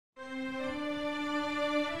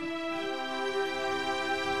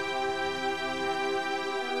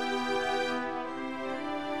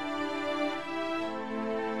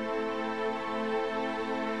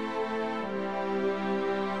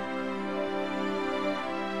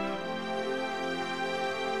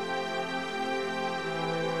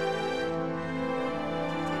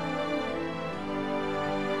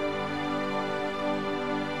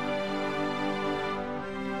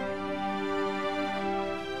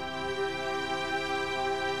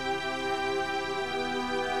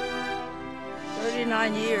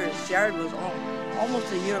39 years. Jared was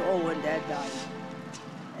almost a year old when Dad died.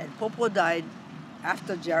 And Popo died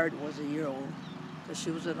after Jared was a year old, because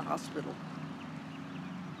she was in the hospital.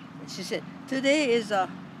 And she said, today is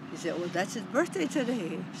he said, well, that's his birthday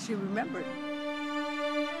today. She remembered.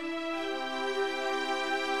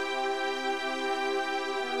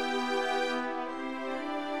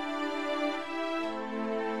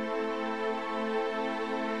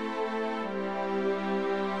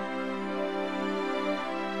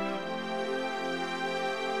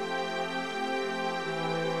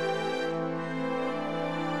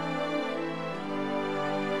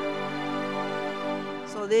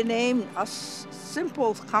 So they named us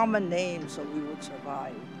simple, common names so we would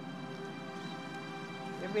survive.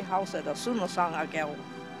 Every house had a sunasang agel.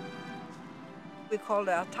 We call it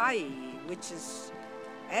a tai, which is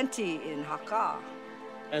auntie in Hakka.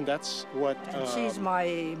 And that's what... And she's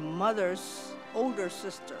my mother's older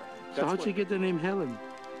sister. So how'd she get the name Helen?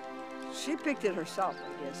 She picked it herself,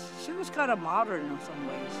 I guess. She was kind of modern in some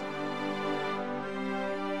ways.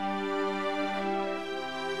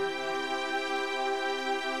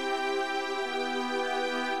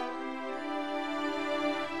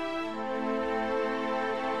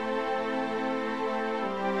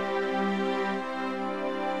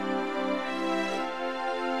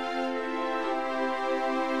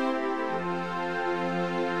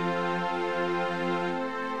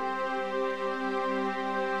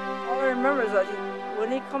 I remember that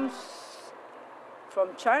when he comes from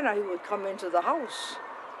China, he would come into the house.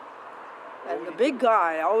 And the big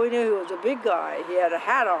guy, all we knew he was a big guy. He had a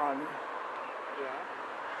hat on. Yeah.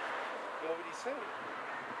 What would he say?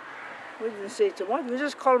 We didn't say too much. We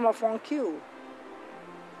just called him a Fong Q.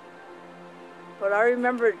 But I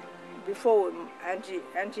remember before Auntie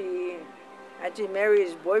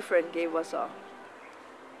Mary's boyfriend gave us a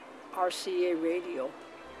RCA radio.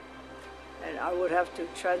 And I would have to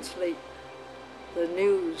translate the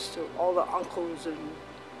news to all the uncles and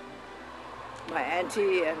my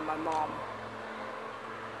auntie and my mom.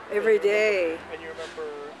 Every day. And you remember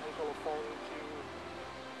Uncle Fong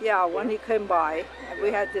Q? Yeah, when he came by, and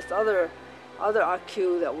we had this other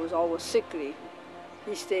Q that was always sickly.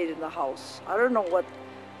 He stayed in the house. I don't know what,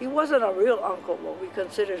 he wasn't a real uncle, but we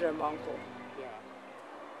considered him uncle. Yeah.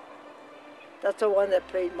 That's the one that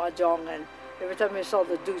played mahjong, and every time he saw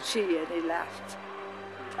the duchi and he laughed.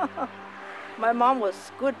 My mom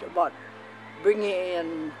was good about bringing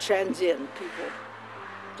in transient people,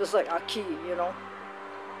 just like Aki, you know.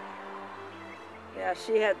 Yeah,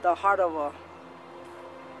 she had the heart of a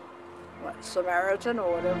Samaritan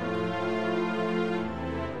or whatever.